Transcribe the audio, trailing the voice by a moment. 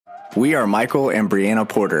We are Michael and Brianna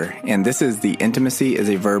Porter, and this is the Intimacy is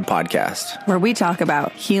a Verb podcast, where we talk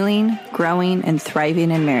about healing, growing, and thriving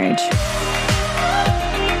in marriage.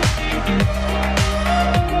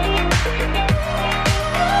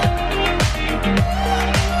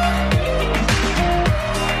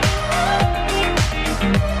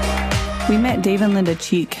 We met Dave and Linda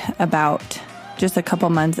Cheek about just a couple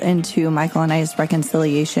months into Michael and I's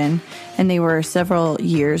reconciliation, and they were several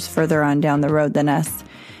years further on down the road than us.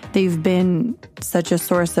 They've been such a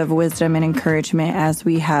source of wisdom and encouragement as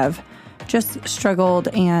we have just struggled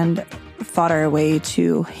and fought our way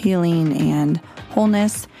to healing and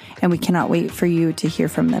wholeness, and we cannot wait for you to hear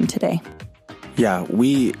from them today. Yeah,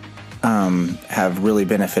 we have really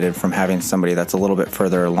benefited from having somebody that's a little bit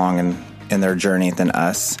further along in their journey than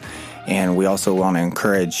us, and we also want to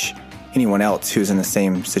encourage anyone else who's in the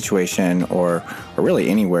same situation or really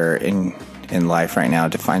anywhere in life right now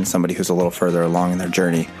to find somebody who's a little further along in their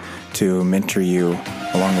journey to mentor you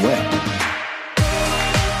along the way.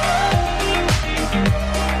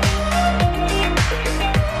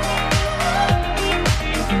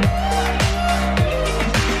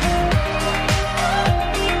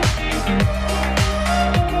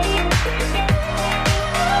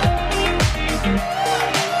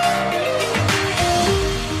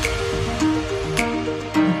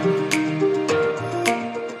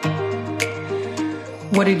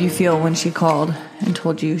 What did you feel when she called and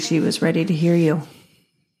told you she was ready to hear you?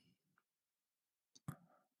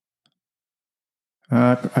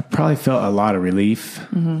 I probably felt a lot of relief.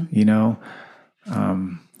 Mm-hmm. You know, I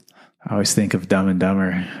always think of Dumb and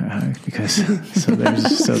Dumber because so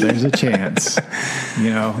there's a chance.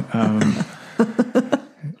 You know,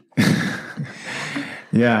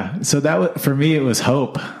 yeah. So that for me it was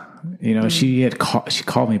hope. You know, mm-hmm. she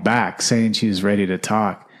called me back saying she was ready to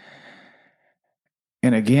talk.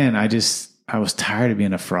 And again, I was tired of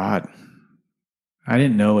being a fraud. I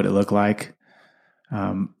didn't know what it looked like.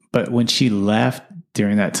 But when she left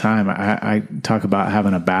during that time, I talk about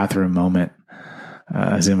having a bathroom moment.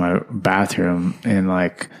 I was in my bathroom and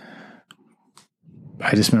like,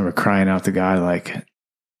 I just remember crying out to God, like,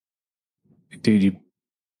 dude, you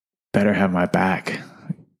better have my back.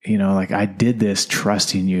 You know, like I did this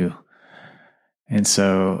trusting you. And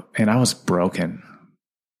I was broken.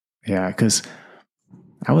 Yeah. 'Cause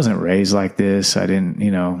I wasn't raised like this. I had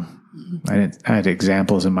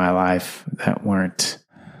examples in my life that weren't,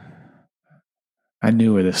 I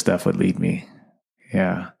knew where this stuff would lead me.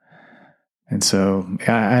 Yeah. And so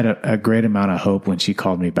I had a great amount of hope when she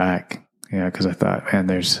called me back. Yeah. 'Cause I thought, man,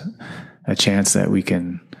 there's a chance that we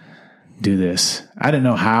can do this. I didn't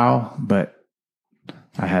know how, but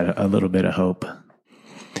I had a little bit of hope.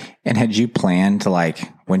 And had you planned to,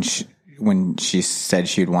 like, when she said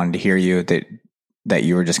she'd wanted to hear you, that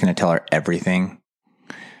you were just going to tell her everything,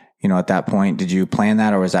 you know, at that point? Did you plan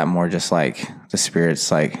that, or was that more just like the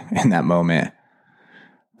Spirit's like in that moment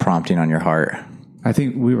prompting on your heart? I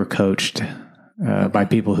think we were coached by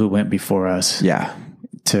people who went before us. Yeah.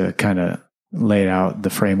 To kind of lay out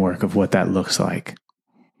the framework of what that looks like.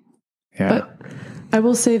 Yeah. But I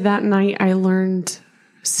will say that night I learned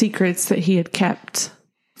secrets that he had kept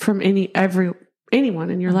from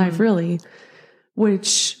anyone in your life, really,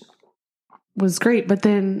 which was great. But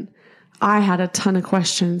then I had a ton of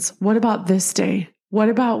questions. What about this day? What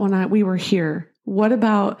about when we were here? What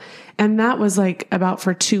about, and that was like about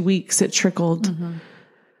for 2 weeks it trickled,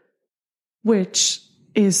 that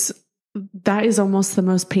is almost the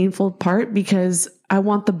most painful part, because I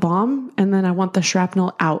want the bomb and then I want the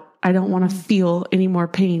shrapnel out. I don't want to feel any more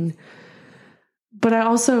pain. But I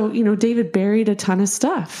also, you know, David buried a ton of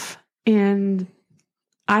stuff, and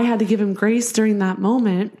I had to give him grace during that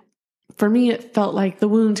moment. For me, it felt like the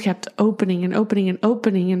wound kept opening and opening and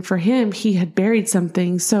opening. And for him, he had buried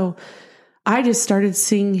something. So I just started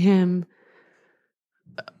seeing him.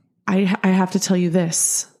 I have to tell you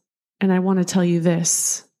this, and I want to tell you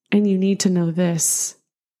this, and you need to know this.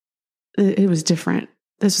 It was different.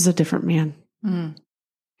 This was a different man. Mm.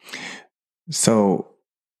 So,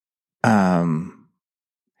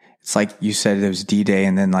 it's like you said, it was D-Day,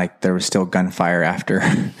 and then like there was still gunfire after,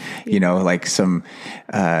 you know, like some,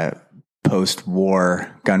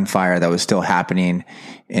 post-war gunfire that was still happening.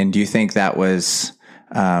 And do you think that was,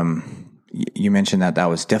 you mentioned that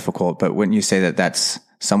was difficult, but wouldn't you say that that's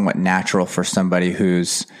somewhat natural for somebody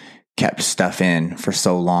who's kept stuff in for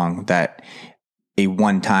so long, that a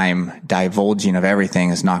one-time divulging of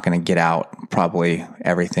everything is not going to get out probably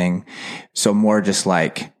everything? So more just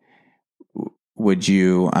like, would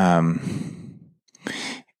you,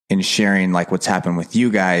 in sharing like what's happened with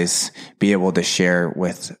you guys, be able to share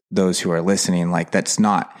with those who are listening. Like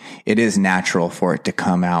it is natural for it to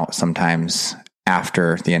come out sometimes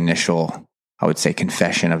after the initial, I would say,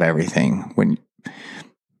 confession of everything.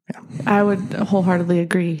 I would wholeheartedly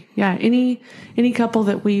agree. Yeah. Any couple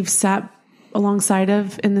that we've sat alongside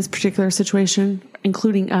of in this particular situation,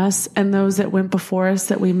 including us and those that went before us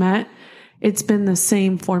that we met, it's been the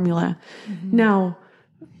same formula. Mm-hmm. Now,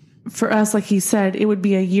 for us, like he said, it would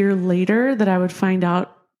be a year later that I would find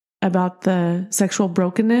out about the sexual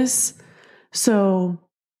brokenness. So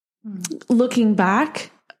looking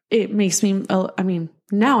back, it makes me,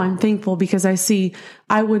 now I'm thankful because I see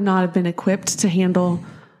I would not have been equipped to handle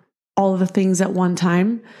all of the things at one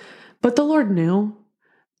time, but the Lord knew.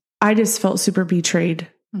 I just felt super betrayed.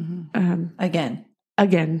 Mm-hmm. Again.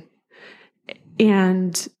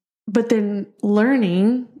 But then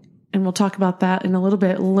learning, and we'll talk about that in a little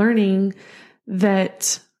bit, learning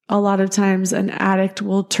that a lot of times an addict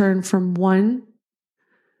will turn from one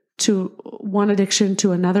addiction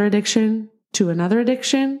to another addiction to another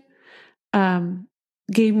addiction,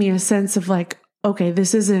 gave me a sense of like, okay,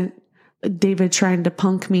 this isn't David trying to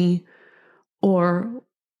punk me or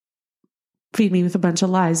feed me with a bunch of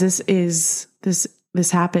lies.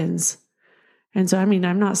 This happens. And so,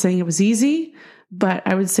 I'm not saying it was easy, but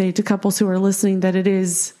I would say to couples who are listening that it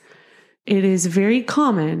is very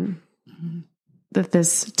common that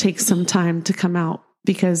this takes some time to come out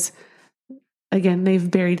because, again,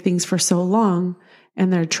 they've buried things for so long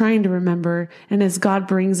and they're trying to remember. And as God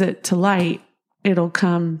brings it to light, it'll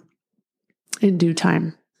come in due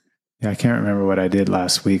time. Yeah, I can't remember what I did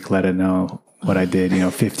last week, let it know what I did,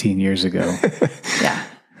 15 years ago.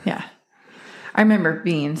 Yeah. I remember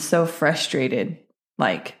being so frustrated.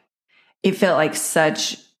 Like, it felt like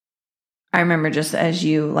I remember just as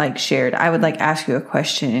you like shared, I would like ask you a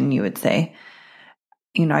question and you would say,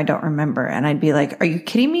 I don't remember. And I'd be like, are you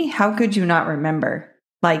kidding me? How could you not remember?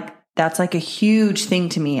 Like, that's like a huge thing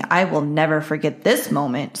to me. I will never forget this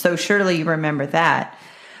moment. So surely you remember that.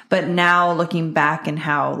 But now looking back and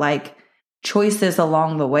how like choices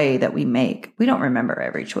along the way that we make, we don't remember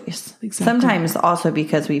every choice. Exactly. Sometimes also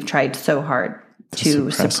because we've tried so hard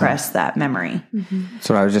to suppress that memory. Mm-hmm.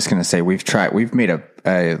 So I was just going to say, we've made a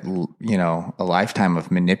lifetime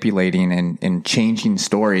of manipulating and changing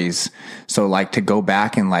stories. So like to go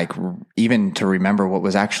back and like even to remember what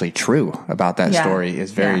was actually true about that story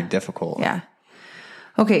is very difficult. Yeah.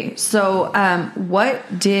 Okay. So,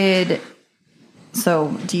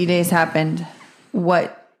 D-Days happened.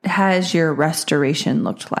 What has your restoration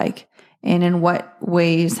looked like? And in what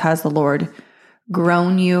ways has the Lord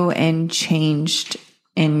grown you and changed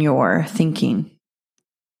in your thinking?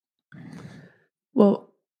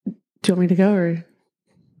 Well, do you want me to go or?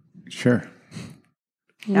 Sure.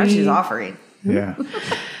 Now she's offering. Yeah.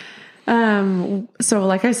 So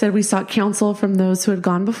like I said, we sought counsel from those who had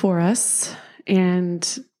gone before us,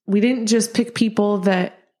 and we didn't just pick people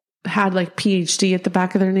that had like PhD at the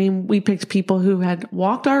back of their name. We picked people who had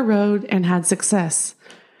walked our road and had success.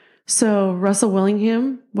 So Russell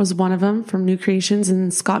Willingham was one of them from New Creations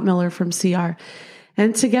and Scott Miller from CR.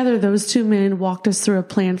 And together, those two men walked us through a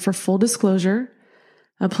plan for full disclosure,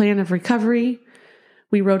 a plan of recovery.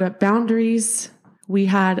 We wrote up boundaries. We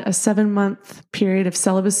had a 7-month period of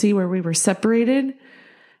celibacy where we were separated,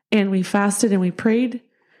 and we fasted and we prayed.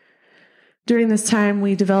 During this time,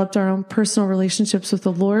 we developed our own personal relationships with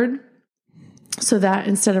the Lord so that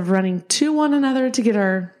instead of running to one another to get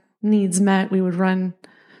our needs met, we would run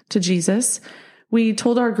to Jesus. We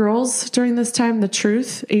told our girls during this time the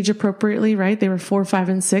truth, age appropriately, right? They were 4, 5,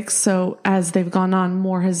 and 6. So as they've gone on,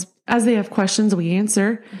 as they have questions, we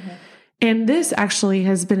answer. Mm-hmm. And this actually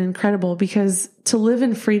has been incredible because to live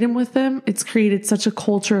in freedom with them, it's created such a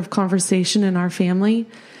culture of conversation in our family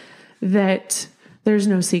that there's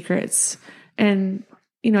no secrets. And,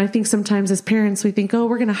 I think sometimes as parents, we think,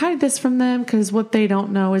 we're going to hide this from them because what they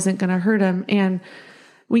don't know isn't going to hurt them. And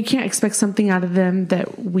we can't expect something out of them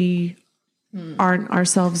that we aren't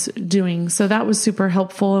ourselves doing. So that was super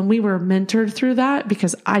helpful. And we were mentored through that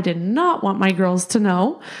because I did not want my girls to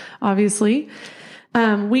know, obviously.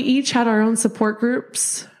 We each had our own support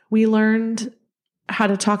groups. We learned how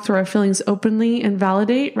to talk through our feelings openly and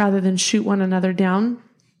validate rather than shoot one another down.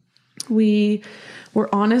 We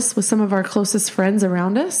were honest with some of our closest friends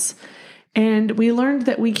around us. And we learned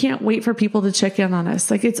that we can't wait for people to check in on us.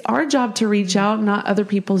 Like, it's our job to reach out, not other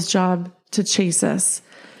people's job to chase us.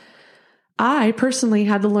 I personally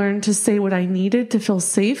had to learn to say what I needed to feel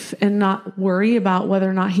safe and not worry about whether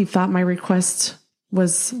or not he thought my request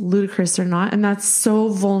was ludicrous or not. And that's so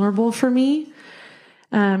vulnerable for me.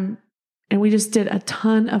 And And we just did a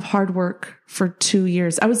ton of hard work for 2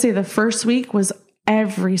 years. I would say the first week was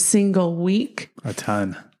every single week. A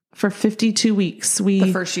ton. For 52 weeks.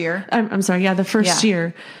 The first year? I'm sorry. Yeah, the first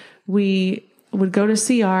year. We would go to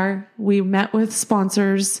CR. We met with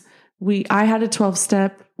sponsors. I had a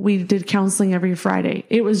 12-step. We did counseling every Friday.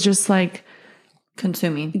 It was just like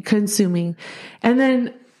consuming. And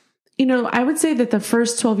then, I would say that the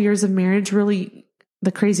first 12 years of marriage, really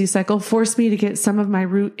the crazy cycle, forced me to get some of my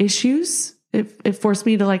root issues. It forced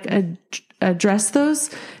me to address those,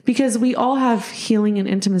 because we all have healing and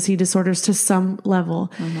intimacy disorders to some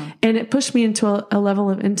level. Mm-hmm. And it pushed me into a level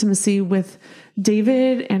of intimacy with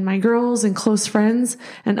David and my girls and close friends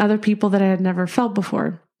and other people that I had never felt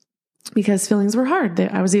before, because feelings were hard.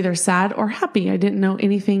 I was either sad or happy. I didn't know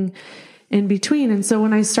anything in between. And so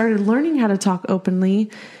when I started learning how to talk openly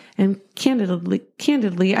and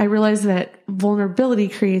candidly, I realized that vulnerability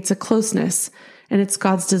creates a closeness, and it's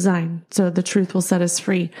God's design. So the truth will set us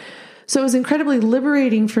free. So it was incredibly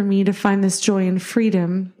liberating for me to find this joy and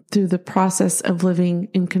freedom through the process of living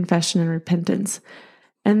in confession and repentance.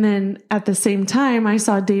 And then at the same time, I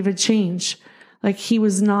saw David change. Like, he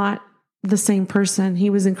was not the same person. He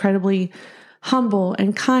was incredibly humble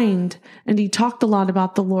and kind, and he talked a lot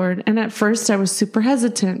about the Lord. And at first I was super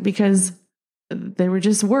hesitant because they were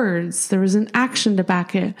just words. There was an action to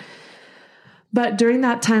back it. But during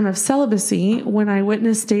that time of celibacy, when I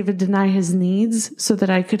witnessed David deny his needs so that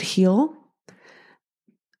I could heal,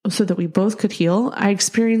 so that we both could heal, I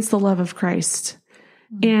experienced the love of Christ.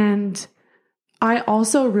 Mm-hmm. And I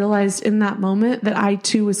also realized in that moment that I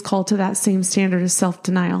too was called to that same standard of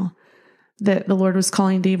self-denial that the Lord was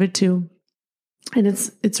calling David to. And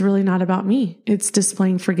it's really not about me. It's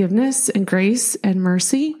displaying forgiveness and grace and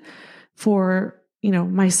mercy for,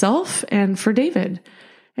 myself and for David.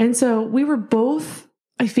 And so we were both,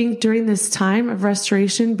 I think, during this time of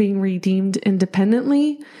restoration, being redeemed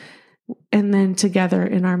independently and then together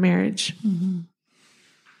in our marriage. Mm-hmm.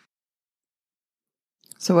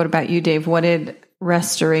 So what about you, Dave? What did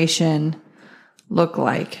restoration look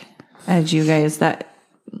like as you guys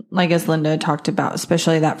as Linda talked about,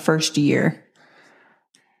 especially that first year?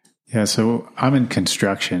 Yeah, so I'm in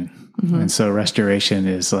construction. Mm-hmm. And so restoration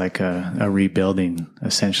is like a rebuilding,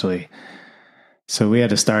 essentially. So we had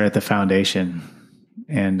to start at the foundation,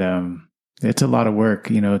 and it's a lot of work,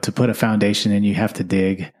 to put a foundation in. You have to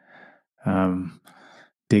dig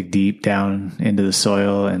deep down into the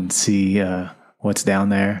soil and see what's down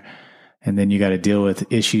there. And then you got to deal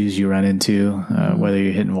with issues you run into, whether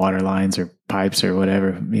you're hitting water lines or pipes or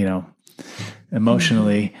whatever,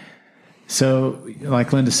 emotionally. Mm-hmm. So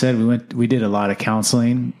like Linda said, we did a lot of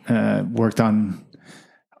counseling, worked on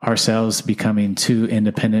ourselves becoming two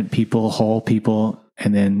independent people, whole people,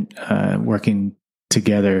 and then working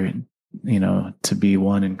together, to be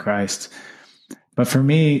one in Christ. But for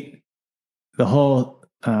me, the whole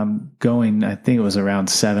going, I think it was around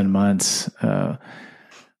 7 months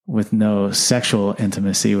with no sexual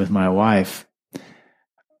intimacy with my wife,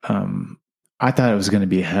 I thought it was going to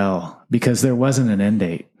be hell because there wasn't an end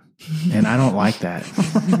date. And I don't like that.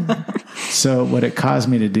 So what it caused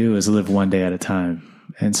me to do is live one day at a time.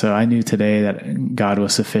 And so I knew today that God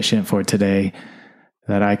was sufficient for today,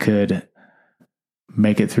 that I could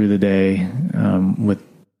make it through the day with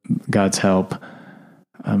God's help.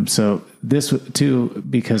 So this too,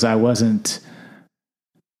 because I wasn't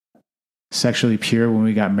sexually pure when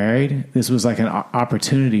we got married, this was like an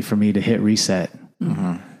opportunity for me to hit reset,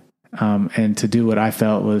 and to do what I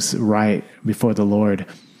felt was right before the Lord.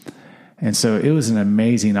 And so it was an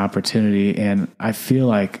amazing opportunity. And I feel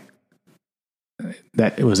like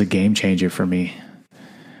that it was a game changer for me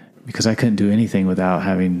because I couldn't do anything without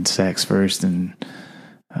having sex first and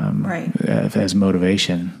as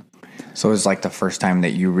motivation. So it was like the first time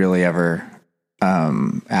that you really ever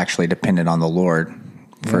actually depended on the Lord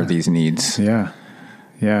for these needs. Yeah.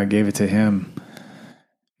 I gave it to him.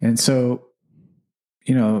 And so,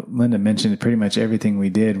 Linda mentioned pretty much everything we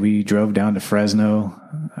did. We drove down to Fresno,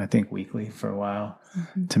 I think weekly for a while,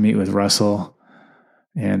 to meet with Russell.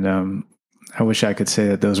 And I wish I could say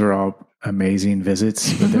that those were all amazing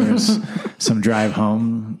visits, but there was some drive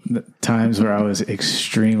home times where I was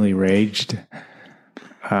extremely raged.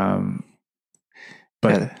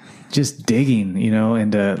 But just digging,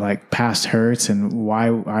 into like past hurts and why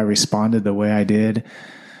I responded the way I did.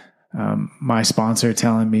 My sponsor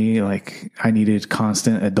telling me like I needed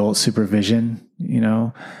constant adult supervision,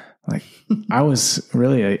 like I was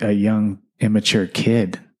really a young, immature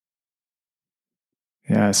kid.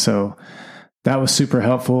 Yeah. So that was super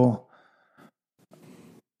helpful.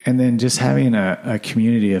 And then just having a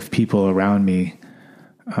community of people around me,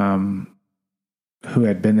 who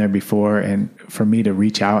had been there before, and for me to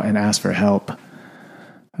reach out and ask for help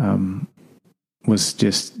was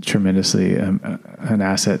just tremendously an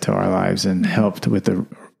asset to our lives and helped with the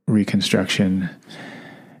reconstruction.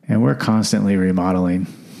 And we're constantly remodeling,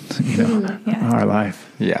 our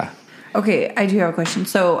life. Yeah. Okay, I do have a question.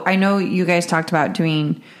 So I know you guys talked about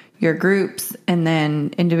doing your groups and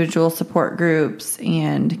then individual support groups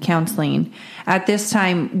and counseling. At this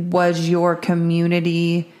time, was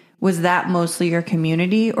that mostly your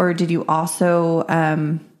community, or did you also,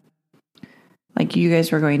 like you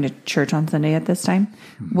guys were going to church on Sunday at this time?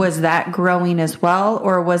 Was that growing as well,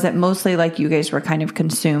 or was it mostly like you guys were kind of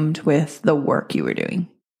consumed with the work you were doing?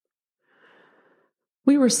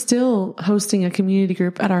 We were still hosting a community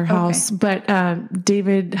group at our house, but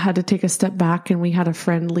David had to take a step back and we had a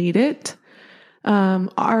friend lead it.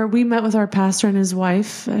 We met with our pastor and his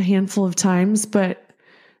wife a handful of times, but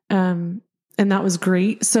and that was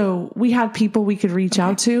great. So we had people we could reach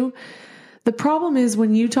out to. The problem is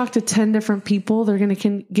when you talk to 10 different people, they're going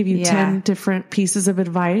to give you 10 different pieces of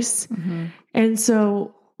advice. Mm-hmm. And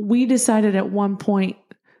so we decided at one point,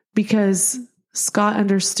 because Scott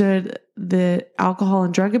understood the alcohol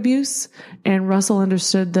and drug abuse and Russell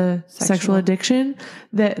understood the sexual addiction,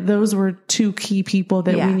 that those were two key people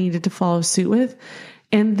that we needed to follow suit with.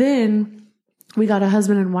 And then we got a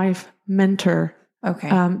husband and wife mentor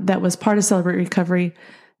that was part of Celebrate Recovery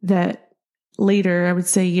that later, I would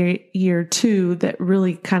say year 2, that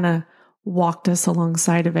really kind of walked us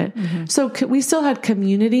alongside of it. Mm-hmm. So we still had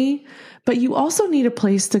community, but you also need a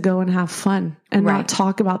place to go and have fun and not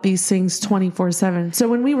talk about these things 24/7. So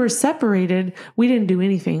when we were separated, we didn't do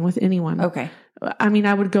anything with anyone. Okay. I mean,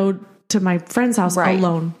 I would go to my friend's house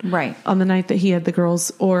alone on the night that he had the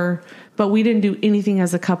girls, but we didn't do anything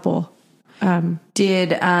as a couple.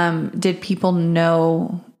 Did people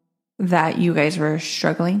know that you guys were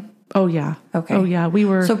struggling? Oh yeah. Okay. Oh yeah. We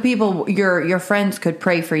were. So people, your friends could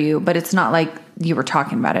pray for you, but it's not like you were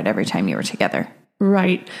talking about it every time you were together.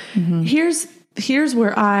 Right. Mm-hmm. Here's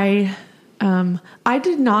where I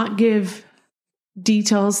did not give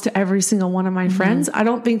details to every single one of my friends. I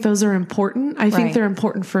don't think those are important. I think they're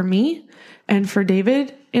important for me and for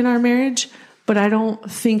David in our marriage, but I don't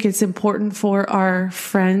think it's important for our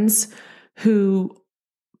friends who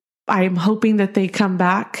I'm hoping that they come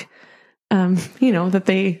back, that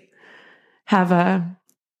they have a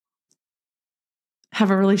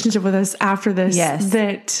relationship with us after this. Yes.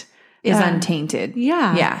 That is untainted.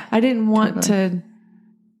 Yeah. Yeah. I didn't want to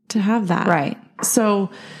have that. Right. So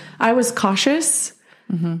I was cautious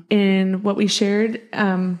in what we shared.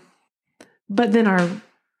 But then our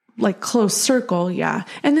close circle. Yeah.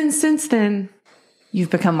 And then since then you've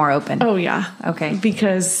become more open. Oh yeah. Okay.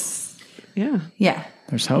 Because yeah.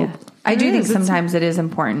 There's hope. Yeah. I do think sometimes it is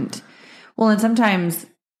important. Well, and sometimes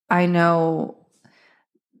I know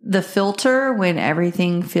the filter when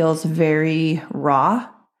everything feels very raw,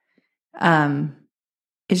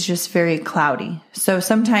 is just very cloudy. So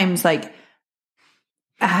sometimes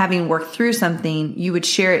having worked through something, you would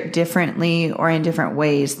share it differently or in different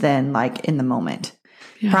ways than in the moment.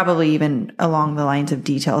 Yeah. Probably even along the lines of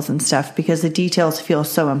details and stuff, because the details feel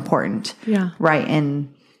so important. Yeah. Right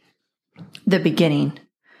in the beginning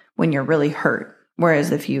when you're really hurt.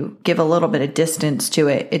 Whereas if you give a little bit of distance to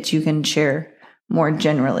it, you can share more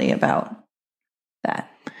generally about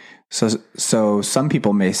that. So some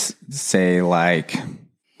people may say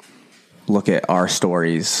look at our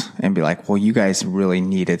stories and be like, well, you guys really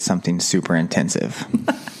needed something super intensive.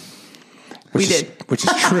 Which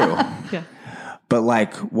is true. Yeah. But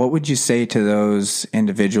what would you say to those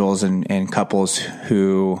individuals and couples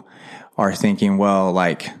who are thinking, well,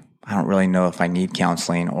 I don't really know if I need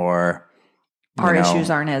counseling, or our issues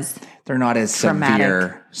they're not as traumatic.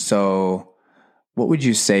 Severe. So what would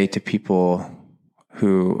you say to people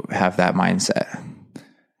who have that mindset?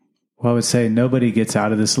 Well, I would say nobody gets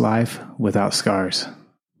out of this life without scars.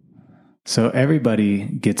 So everybody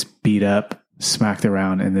gets beat up, smacked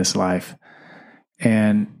around in this life,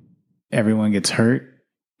 and everyone gets hurt,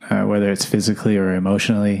 whether it's physically or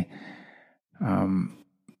emotionally. And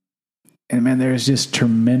man, there's just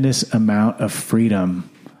tremendous amount of freedom.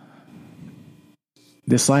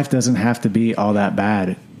 This life doesn't have to be all that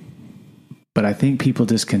bad, but I think people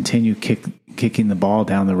just continue kicking the ball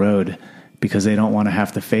down the road because they don't want to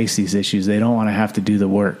have to face these issues. They don't want to have to do the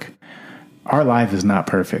work. Our life is not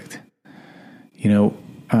perfect.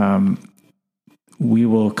 We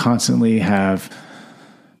will constantly have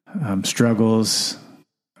struggles,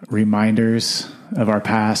 reminders of our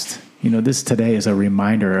past. This today is a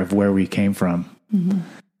reminder of where we came from. Mm-hmm.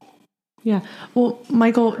 Yeah. Well,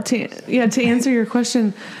 Michael, to answer your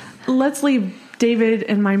question, let's leave David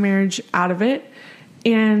and my marriage out of it.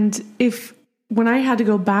 And when I had to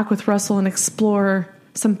go back with Russell and explore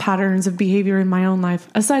some patterns of behavior in my own life,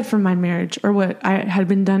 aside from my marriage or what had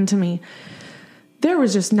been done to me, there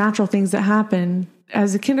was just natural things that happened.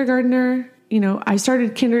 As a kindergartner, I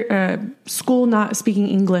started school not speaking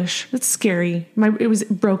English. That's scary. It was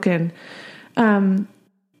broken.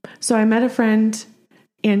 So I met a friend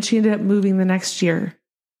and she ended up moving the next year.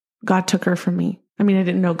 God took her from me. I mean, I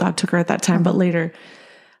didn't know God took her at that time, but later.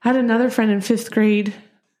 I had another friend in 5th grade,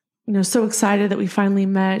 so excited that we finally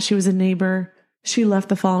met. She was a neighbor. She left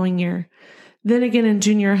the following year. Then again in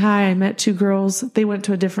junior high, I met 2 girls. They went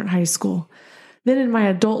to a different high school. Then in my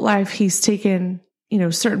adult life, he's taken,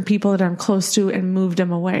 certain people that I'm close to and moved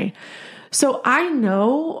them away. So I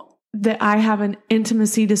know that I have an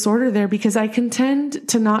intimacy disorder there because I can tend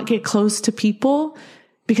to not get close to people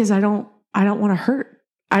because I don't want to hurt.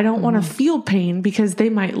 I don't want to feel pain because they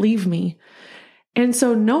might leave me. And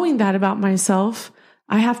so knowing that about myself,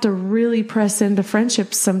 I have to really press into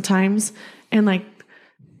friendships sometimes and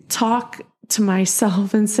talk to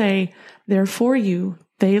myself and say, they're for you.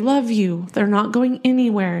 They love you. They're not going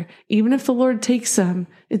anywhere. Even if the Lord takes them,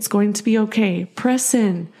 it's going to be okay. Press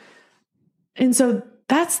in. And so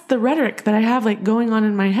that's the rhetoric that I have going on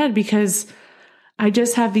in my head because I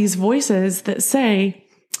just have these voices that say,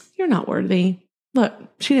 you're not worthy. Look,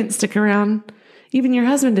 she didn't stick around. Even your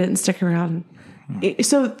husband didn't stick around.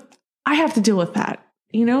 So I have to deal with that,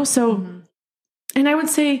 So, and I would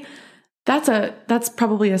say that's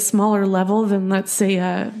probably a smaller level than, let's say,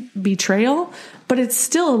 a betrayal, but it's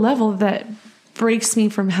still a level that breaks me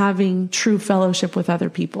from having true fellowship with other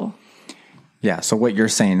people. Yeah. So what you're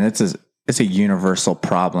saying, it's a universal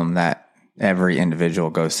problem that every individual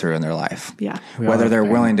goes through in their life. Yeah. Whether they're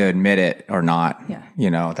willing to admit it or not. Yeah.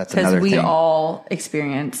 That's another thing. Because we all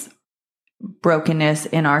experience brokenness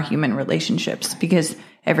in our human relationships because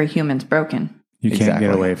every human's broken. You can't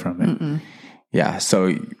get away from it. Mm-mm. Yeah.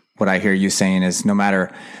 So what I hear you saying is no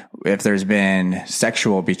matter if there's been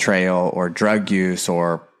sexual betrayal or drug use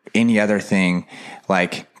or any other thing,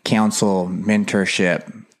 counsel,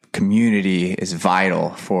 mentorship, community is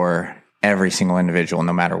vital for every single individual,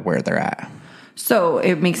 no matter where they're at. So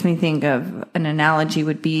it makes me think of an analogy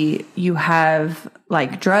would be you have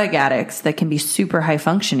drug addicts that can be super high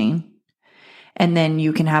functioning. And then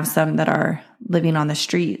you can have some that are living on the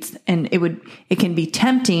streets, and it can be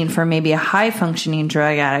tempting for maybe a high functioning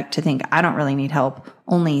drug addict to think, I don't really need help.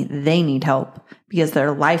 Only they need help because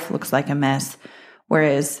their life looks like a mess.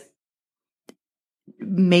 Whereas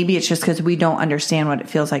maybe it's just because we don't understand what it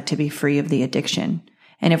feels like to be free of the addiction.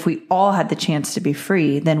 And if we all had the chance to be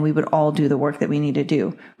free, then we would all do the work that we need to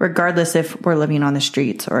do, regardless if we're living on the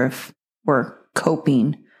streets or if we're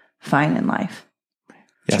coping fine in life.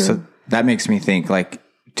 Yeah. True. So that makes me think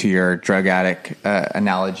to your drug addict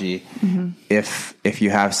analogy, if you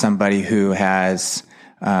have somebody who has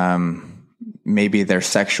maybe their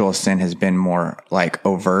sexual sin has been more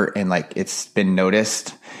overt and it's been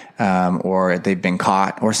noticed, or they've been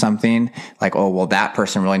caught or something, oh, well, that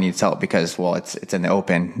person really needs help because, well, it's in the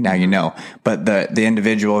open now, but the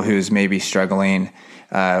individual who's maybe struggling,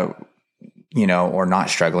 or not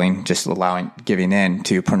struggling, just giving in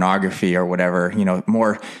to pornography or whatever,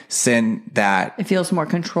 more sin that it feels more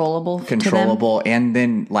controllable, and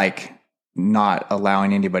then not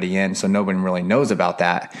allowing anybody in. So nobody really knows about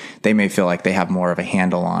that. They may feel like they have more of a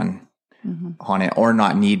handle on it or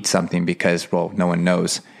not need something because, well, no one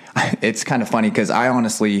knows. It's kind of funny because I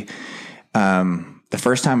honestly, the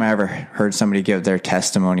first time I ever heard somebody give their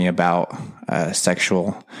testimony about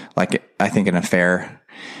sexual, I think an affair,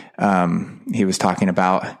 he was talking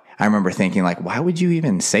about, I remember thinking why would you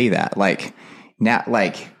even say that?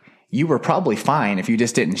 You were probably fine if you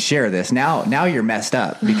just didn't share this. Now you're messed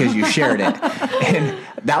up because you shared it. And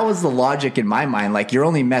that was the logic in my mind. You're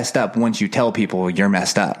only messed up once you tell people you're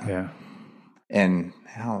messed up. Yeah. And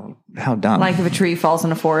how dumb. If a tree falls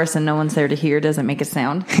in a forest and no one's there to hear, does it make a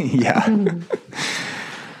sound? Yeah.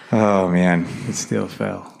 Oh man. It still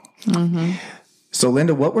fell. Mm-hmm. So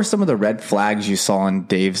Linda, what were some of the red flags you saw in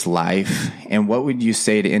Dave's life? And what would you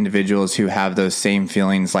say to individuals who have those same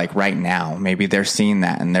feelings right now? Maybe they're seeing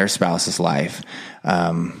that in their spouse's life.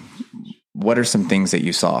 What are some things that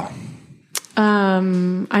you saw?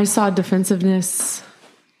 I saw defensiveness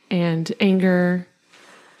and anger.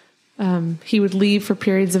 He would leave for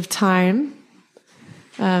periods of time.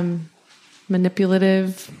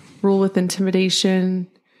 Manipulative, rule with intimidation.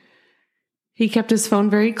 He kept his phone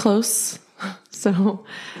very close. So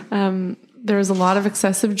there was a lot of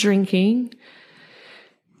excessive drinking.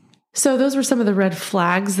 So those were some of the red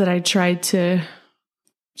flags that I tried to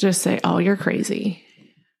just say, oh, you're crazy.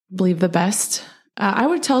 believe the best. I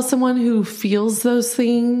would tell someone who feels those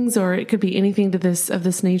things, or it could be anything of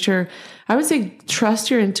this nature. I would say,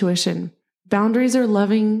 trust your intuition. Boundaries are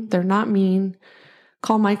loving. They're not mean.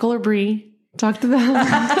 Call Michael or Bree. Talk to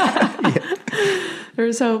them.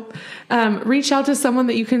 There's hope. Reach out to someone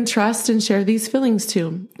that you can trust and share these feelings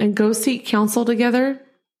to, and go seek counsel together.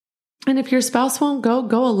 And if your spouse won't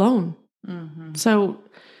go alone. Mm-hmm. So,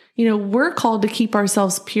 we're called to keep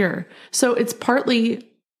ourselves pure. So it's partly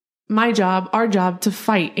my job, our job, to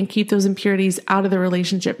fight and keep those impurities out of the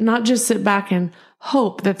relationship, not just sit back and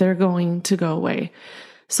hope that they're going to go away.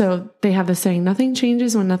 So they have the saying, nothing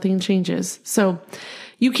changes when nothing changes. So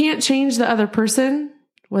you can't change the other person,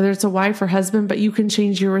 whether it's a wife or husband, but you can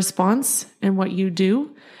change your response and what you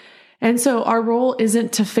do. And so our role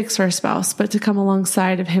isn't to fix our spouse, but to come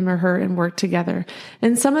alongside of him or her and work together.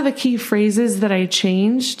 And some of the key phrases that I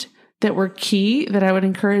changed that were key, that I would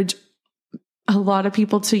encourage a lot of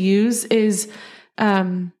people to use, is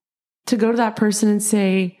to go to that person and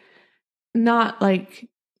say, not like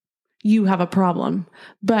you have a problem,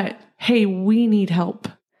 but hey, we need help.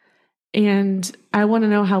 And I want to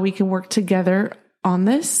know how we can work together on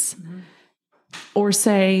this. Mm-hmm. Or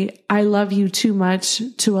say, I love you too much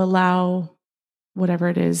to allow whatever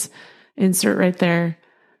it is, insert right there,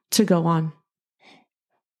 to go on.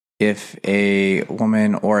 If a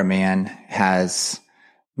woman or a man has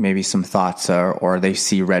maybe some thoughts or they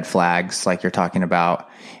see red flags like you're talking about,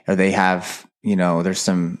 or they have, there's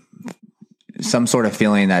some sort of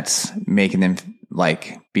feeling that's making them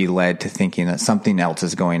like be led to thinking that something else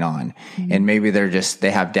is going on. Mm-hmm. And maybe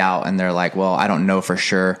they have doubt and they're like, well, I don't know for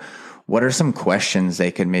sure. What are some questions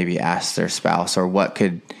they could maybe ask their spouse, or what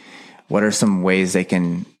are some ways they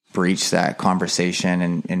can breach that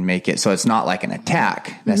conversation and make it so it's not like an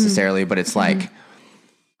attack necessarily, mm-hmm. but it's like,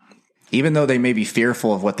 even though they may be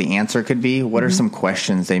fearful of what the answer could be, what mm-hmm. are some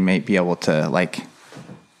questions they may be able to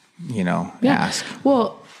ask?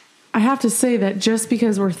 Well, I have to say that just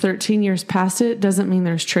because we're 13 years past it doesn't mean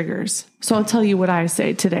there's triggers. So I'll tell you what I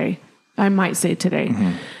say today. I might say today.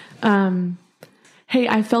 Mm-hmm. Hey,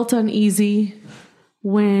 I felt uneasy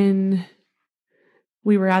when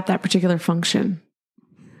we were at that particular function.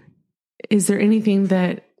 Is there anything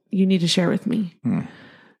that you need to share with me?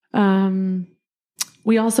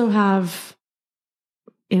 We also have,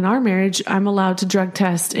 in our marriage, I'm allowed to drug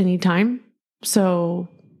test anytime. So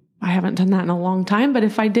I haven't done that in a long time, but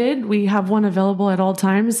if I did, we have one available at all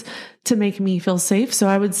times to make me feel safe. So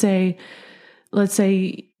I would say, let's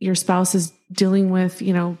say your spouse is dealing with,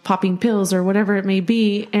 popping pills or whatever it may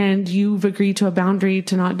be, and you've agreed to a boundary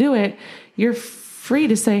to not do it, you're free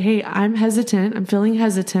to say, hey, I'm hesitant. I'm feeling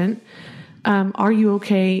hesitant. Are you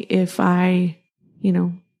okay if I,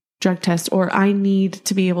 drug test, or I need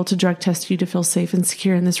to be able to drug test you to feel safe and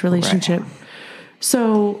secure in this relationship? Right.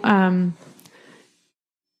 So,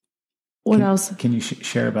 what else? Can you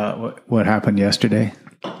share about what happened yesterday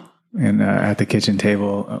and at the kitchen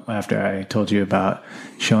table after I told you about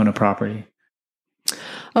showing a property?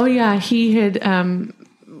 Oh yeah, he had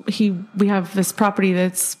we have this property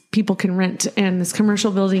that's people can rent, and this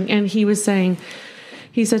commercial building, and he said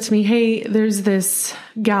to me, hey, there's this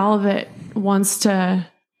gal that wants to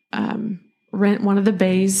rent one of the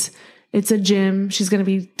bays. It's a gym. She's going to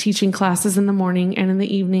be teaching classes in the morning and in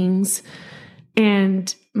the evenings.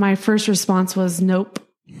 And my first response was nope.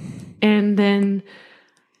 And then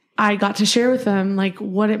I got to share with them like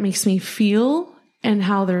what it makes me feel and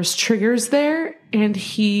how there's triggers there. And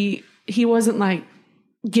he wasn't like,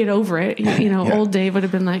 get over it. Yeah. Old Dave would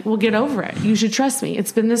have been like, well, get over it. You should trust me.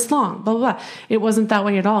 It's been this long, blah, blah, blah. It wasn't that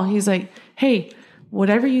way at all. He's like, hey,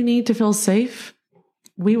 whatever you need to feel safe,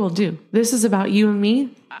 we will do. This is about you and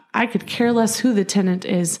me. I could care less who the tenant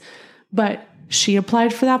is, but she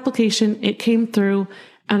applied for the application. It came through,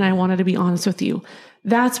 and I wanted to be honest with you.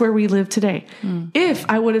 That's where we live today. Mm. If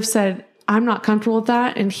I would have said, I'm not comfortable with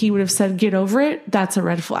that, and he would have said, get over it, that's a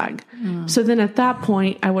red flag. Mm. So then at that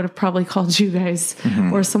point, I would have probably called you guys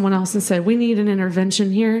mm-hmm. or someone else and said, we need an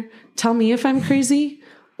intervention here. Tell me if I'm crazy,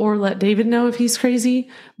 or let David know if he's crazy,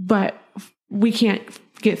 but we can't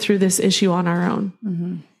get through this issue on our own.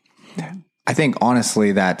 Mm-hmm. I think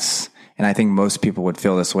honestly and I think most people would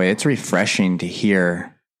feel this way. It's refreshing to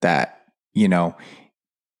hear that, you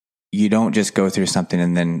don't just go through something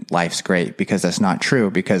and then life's great, because that's not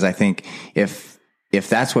true. Because I think if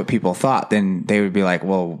that's what people thought, then they would be like,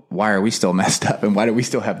 well, why are we still messed up? And why do we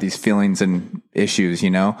still have these feelings and issues,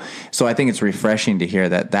 So I think it's refreshing to hear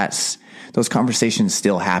that those conversations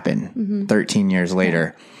still happen mm-hmm. 13 years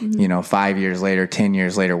later, mm-hmm. 5 years later, 10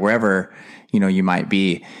 years later, wherever, you might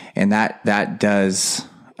be. And that does,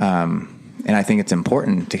 and I think it's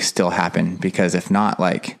important to still happen, because if not,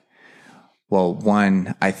 like, Well,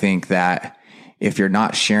 one, I think that if you're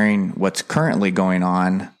not sharing what's currently going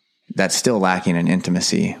on, that's still lacking in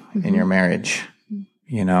intimacy in your marriage,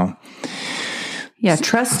 you know? Yeah,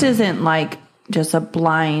 trust isn't like just a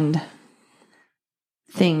blind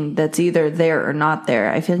thing that's either there or not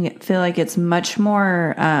there. I feel like it's much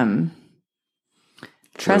more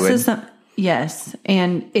trust Fluid. is yes,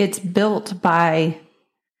 and it's built by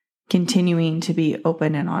continuing to be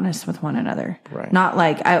open and honest with one another. Right. Not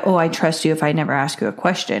like I trust you if I never ask you a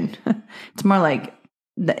question. It's more like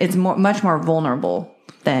it's much more vulnerable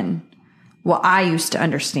than what I used to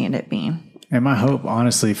understand it being. And my hope,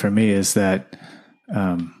 honestly, for me is that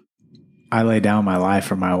I lay down my life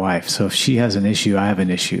for my wife. So if she has an issue, I have an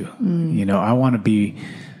issue. You know, I want to be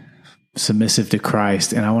submissive to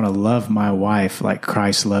Christ, and I want to love my wife like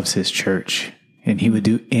Christ loves his church, and he would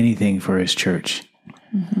do anything for his church.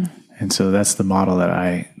 And so that's the model that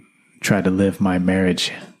I try to live my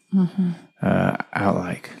marriage out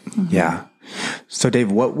like. Yeah. So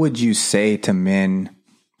Dave, what would you say to men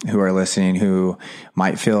who are listening who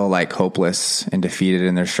might feel like hopeless and defeated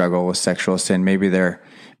in their struggle with sexual sin? Maybe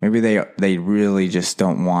they really just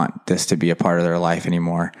don't want this to be a part of their life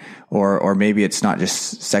anymore. Or maybe it's not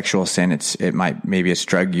just sexual sin. Maybe it's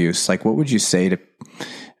drug use. Like, what would you say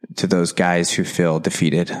to those guys who feel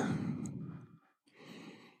defeated?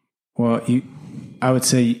 Well, I would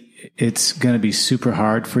say it's going to be super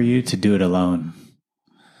hard for you to do it alone.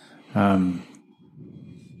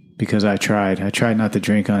 Because I tried not to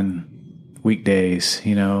drink on weekdays.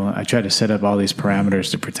 You know, I tried to set up all these parameters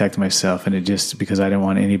to protect myself, and it just because I didn't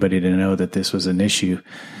want anybody to know that this was an issue.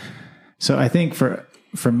 So I think for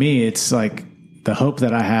me, it's like the hope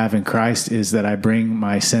that I have in Christ is that I bring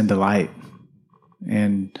my sin to light.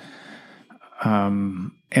 And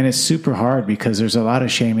it's super hard because there's a lot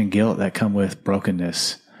of shame and guilt that come with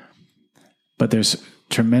brokenness, but there's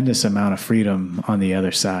tremendous amount of freedom on the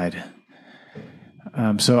other side.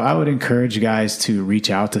 So I would encourage guys to reach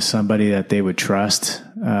out to somebody that they would trust,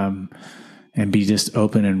 and be just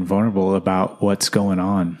open and vulnerable about what's going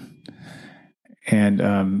on,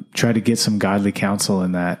 and try to get some godly counsel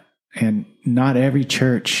in that. And not every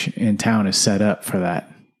church in town is set up for that.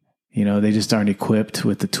 You know, they just aren't equipped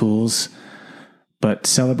with the tools. But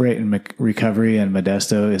Celebrate and Recovery and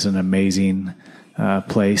Modesto is an amazing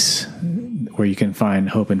place where you can find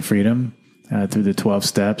hope and freedom through the 12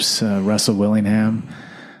 steps. Russell Willingham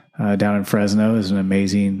down in Fresno is an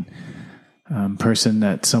amazing person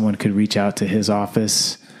that someone could reach out to his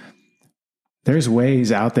office. There's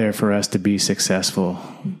ways out there for us to be successful,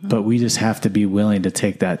 but we just have to be willing to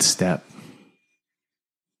take that step.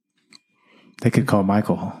 They could call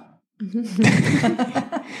Michael.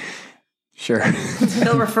 Sure.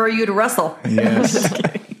 He'll refer you to Russell. Yes.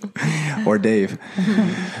 Or Dave.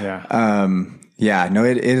 Yeah. Yeah, no,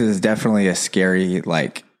 it is definitely a scary,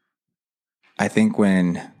 like, I think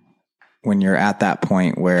when you're at that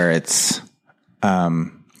point where it's,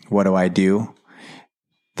 what do I do?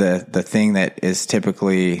 The thing that is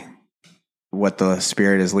typically what the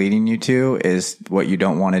Spirit is leading you to is what you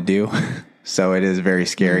don't want to do. So it is very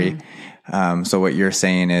scary. So what you're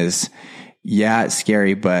saying is, yeah, it's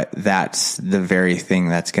scary, but that's the very thing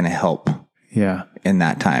that's going to help. Yeah. In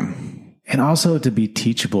that time. And also to be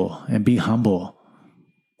teachable and be humble.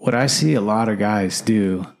 What I see a lot of guys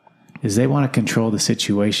do is they want to control the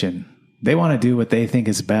situation. They want to do what they think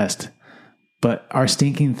is best. But our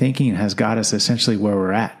stinking thinking has got us essentially where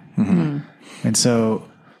we're at. And so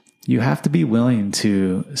you have to be willing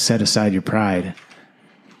to set aside your pride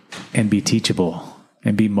and be teachable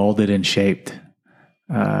and be molded and shaped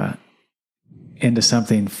into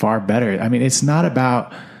something far better. I mean, it's not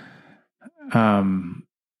about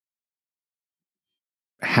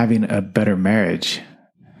having a better marriage.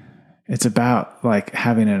 It's about like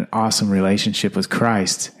having an awesome relationship with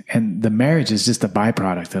Christ. And the marriage is just a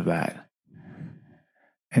byproduct of that.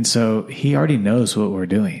 And so he already knows what we're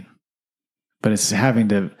doing, but it's having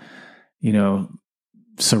to, you know,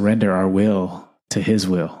 surrender our will to his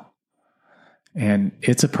will. And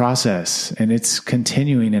it's a process, and it's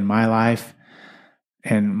continuing in my life.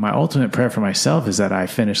 And my ultimate prayer for myself is that I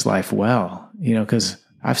finish life well, you know, because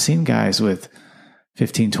I've seen guys with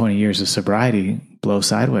 15, 20 years of sobriety blow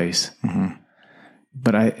sideways.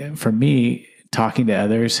 But for me, talking to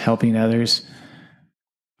others, helping others,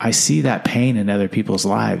 I see that pain in other people's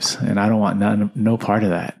lives, and I don't want no part of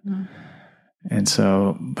that. And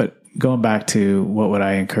so, but going back to what would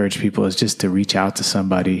I encourage people is just to reach out to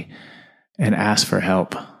somebody and ask for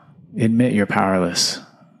help. Admit you're powerless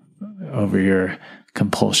over your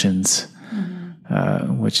compulsions,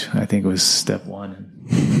 which I think was step one.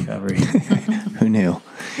 recovery. Who knew?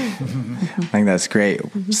 I think that's great.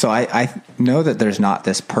 So I know that there's not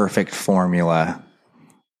this perfect formula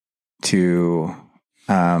to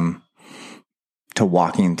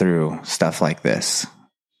walking through stuff like this,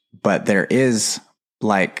 but there is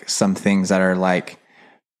like some things that are like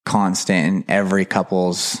constant in every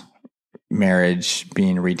couple's marriage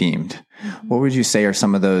being redeemed. What would you say are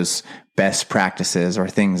some of those best practices or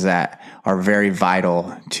things that are very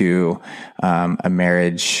vital to a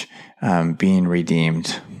marriage being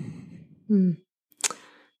redeemed?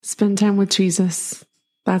 Spend time with Jesus.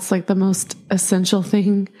 That's like the most essential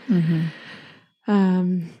thing.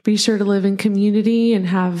 Be sure to live in community and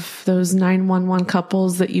have those 911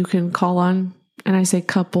 couples that you can call on. And I say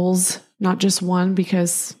couples, not just one,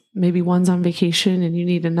 because maybe one's on vacation and you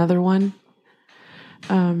need another one.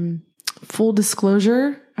 Full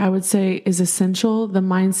disclosure, I would say, is essential. The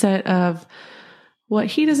mindset of what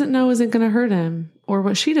he doesn't know isn't going to hurt him, or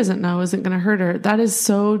what she doesn't know isn't going to hurt her. That is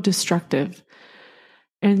so destructive.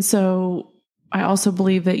 And so I also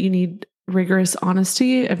believe that you need rigorous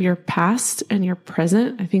honesty of your past and your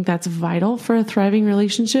present. I think that's vital for a thriving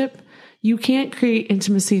relationship. You can't create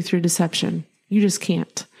intimacy through deception. You just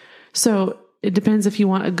can't. So it depends if you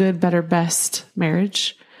want a good, better, best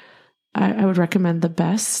marriage. I would recommend the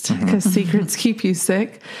best because secrets keep you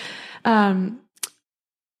sick. I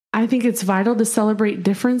think it's vital to celebrate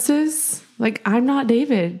differences. Like, I'm not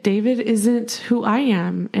David. David isn't who I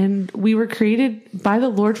am. And we were created by the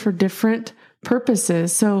Lord for different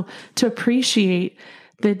purposes. So to appreciate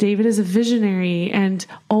that David is a visionary and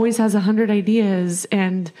always has 100 ideas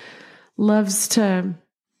and loves to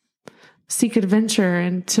seek adventure,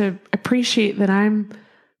 and to appreciate that I'm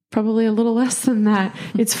probably a little less than that.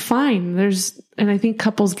 It's fine. And I think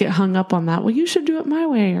couples get hung up on that. Well, you should do it my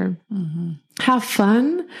way, or have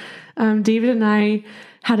fun. David and I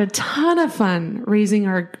had a ton of fun raising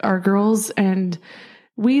our girls, and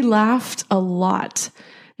we laughed a lot.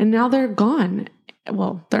 And now they're gone.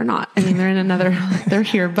 Well, they're not. I mean, they're in they're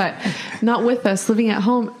here, but not with us, living at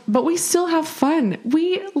home. But we still have fun.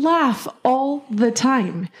 We laugh all the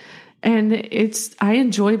time. And I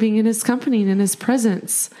enjoy being in his company and in his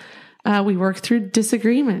presence. We work through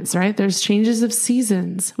disagreements, right? There's changes of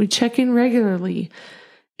seasons. We check in regularly.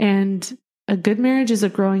 And a good marriage is a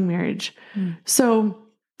growing marriage. So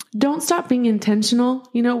don't stop being intentional.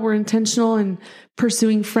 We're intentional in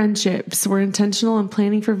pursuing friendships. We're intentional in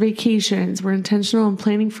planning for vacations. We're intentional in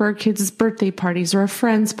planning for our kids' birthday parties, or a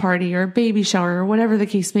friend's party, or a baby shower, or whatever the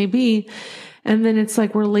case may be. And then it's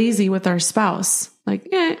like we're lazy with our spouse.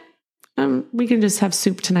 Like, we can just have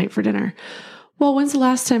soup tonight for dinner. Well, when's the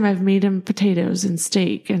last time I've made him potatoes and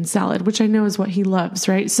steak and salad, which I know is what he loves,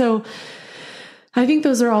 right? So I think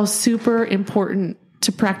those are all super important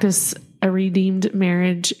to practice a redeemed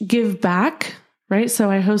marriage. Give back, right?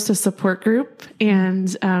 So I host a support group,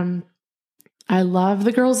 and I love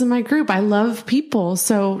the girls in my group. I love people.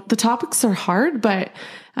 So the topics are hard, but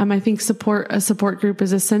I think a support group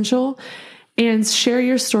is essential. And share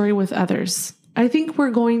your story with others. I think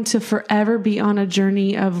we're going to forever be on a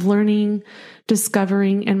journey of learning,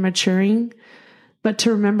 discovering, and maturing. But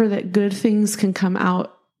to remember that good things can come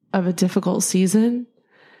out of a difficult season,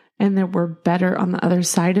 and that we're better on the other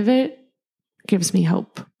side of it, gives me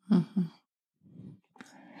hope.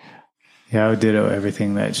 Yeah, I would ditto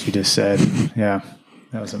everything that she just said. Yeah,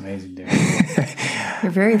 that was amazing, dude.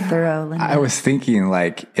 You're very thorough, Linda. I was thinking,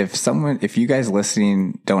 like, if you guys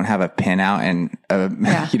listening don't have a pen out and,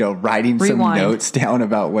 writing some notes down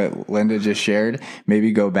about what Linda just shared,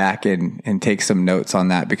 maybe go back and take some notes on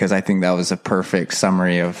that, because I think that was a perfect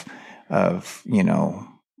summary of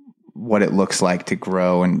what it looks like to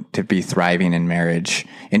grow and to be thriving in marriage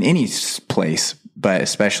in any place, but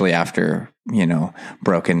especially after,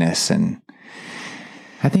 brokenness. And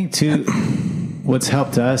I think too, what's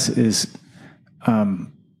helped us is,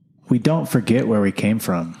 we don't forget where we came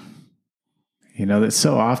from. That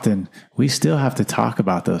so often we still have to talk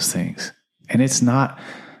about those things, and it's not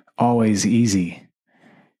always easy.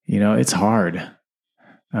 It's hard.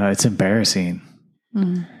 It's embarrassing,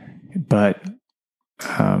 but,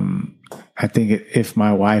 I think if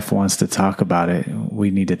my wife wants to talk about it, we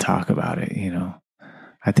need to talk about it.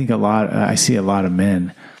 I think I see a lot of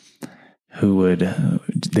men who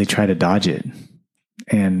they try to dodge it.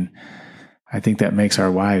 And I think that makes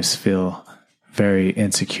our wives feel very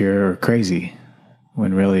insecure or crazy,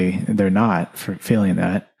 when really they're not for feeling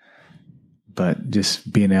that. But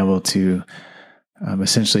just being able to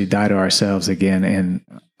essentially die to ourselves again and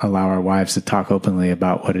allow our wives to talk openly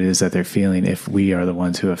about what it is that they're feeling if we are the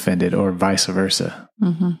ones who offended, or vice versa.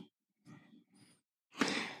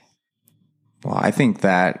 Well, I think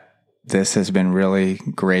that this has been really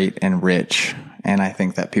great and rich. And I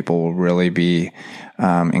think that people will really be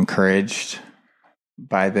encouraged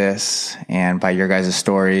by this and by your guys'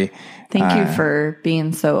 story. Thank you for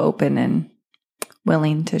being so open and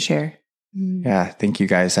willing to share. Yeah, thank you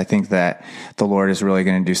guys. I think that the Lord is really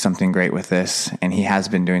going to do something great with this, and He has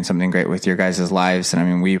been doing something great with your guys' lives. And I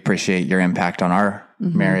mean, we appreciate your impact on our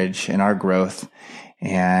marriage and our growth.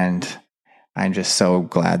 And I'm just so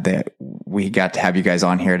glad that we got to have you guys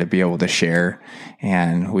on here to be able to share,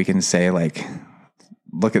 and we can say, like,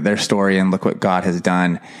 look at their story and look what God has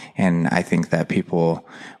done. And I think that people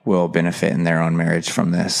will benefit in their own marriage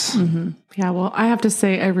from this. Yeah, well, I have to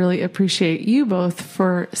say, I really appreciate you both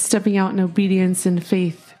for stepping out in obedience and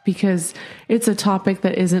faith, because it's a topic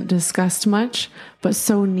that isn't discussed much, but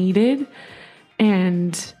so needed.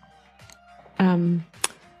 And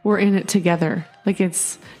we're in it together. Like,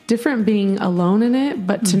 it's different being alone in it,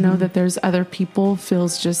 but to know that there's other people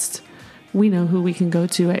feels just, we know who we can go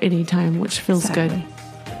to at any time, which feels good.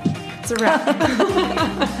 It's a wrap.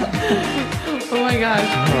 Oh my gosh.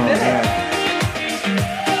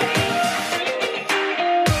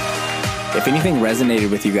 If anything resonated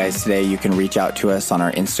with you guys today, you can reach out to us on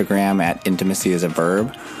our Instagram at Intimacy is a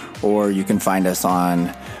Verb, or you can find us on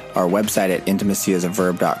our website at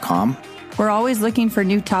intimacyasaverb.com. We're always looking for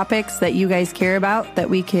new topics that you guys care about that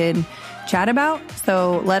we can chat about.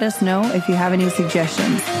 So let us know if you have any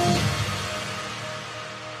suggestions.